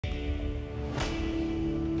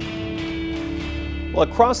Well,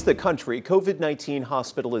 across the country, COVID-19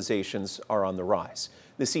 hospitalizations are on the rise.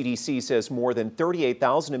 The CDC says more than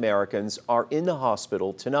 38,000 Americans are in the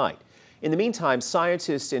hospital tonight. In the meantime,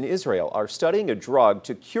 scientists in Israel are studying a drug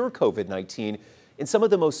to cure COVID-19 in some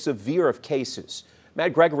of the most severe of cases.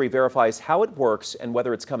 Matt Gregory verifies how it works and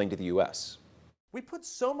whether it's coming to the U.S. We put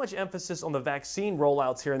so much emphasis on the vaccine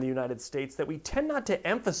rollouts here in the United States that we tend not to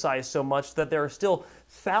emphasize so much that there are still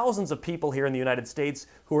thousands of people here in the United States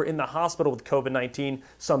who are in the hospital with COVID-19,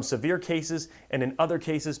 some severe cases, and in other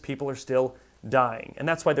cases, people are still dying. And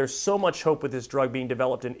that's why there's so much hope with this drug being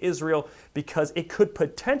developed in Israel, because it could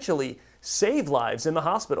potentially save lives in the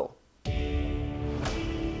hospital.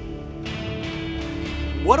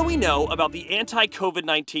 What do we know about the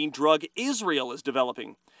anti-COVID-19 drug Israel is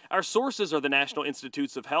developing? Our sources are the National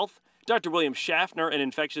Institutes of Health, Dr. William Schaffner, an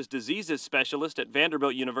infectious diseases specialist at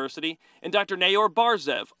Vanderbilt University, and Dr. Naor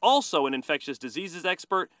Barzev, also an infectious diseases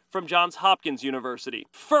expert from Johns Hopkins University.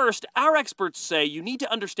 First, our experts say you need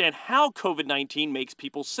to understand how COVID-19 makes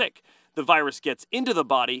people sick. The virus gets into the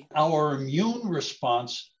body. Our immune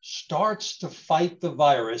response starts to fight the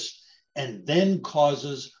virus and then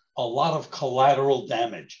causes a lot of collateral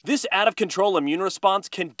damage. This out-of-control immune response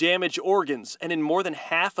can damage organs, and in more than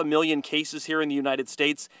 500,000 cases here in the United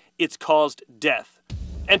States, it's caused death.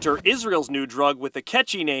 Enter Israel's new drug with the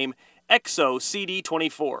catchy name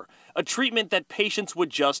XO-CD24, a treatment that patients would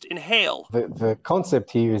just inhale. The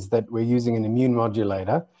concept here is that we're using an immune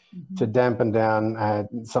modulator to dampen down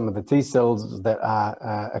some of the T cells that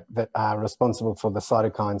are responsible for the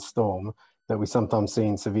cytokine storm that we sometimes see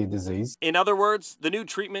in severe disease. In other words, the new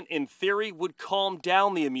treatment in theory would calm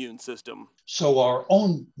down the immune system. So our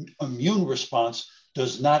own immune response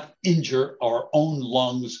does not injure our own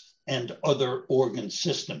lungs and other organ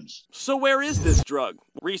systems. So where is this drug?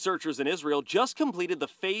 Researchers in Israel just completed the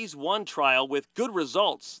phase 1 trial with good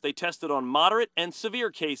results. They tested on moderate and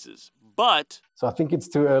severe cases, but... So I think it's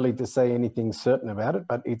too early to say anything certain about it,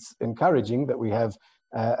 but it's encouraging that we have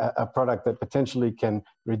a product that potentially can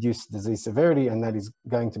reduce disease severity, and that is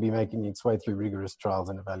going to be making its way through rigorous trials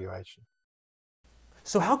and evaluation.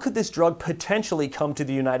 So how could this drug potentially come to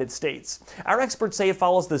the United States? Our experts say it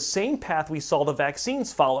follows the same path we saw the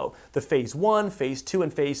vaccines follow, the phase 1, phase 2,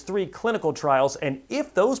 and phase 3 clinical trials, and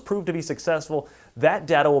if those prove to be successful, that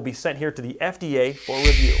data will be sent here to the FDA for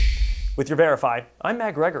review. With your Verify, I'm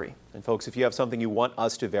Matt Gregory. And folks, if you have something you want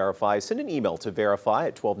us to verify, send an email to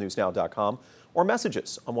verify@12newsnow.com or message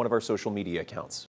us on one of our social media accounts.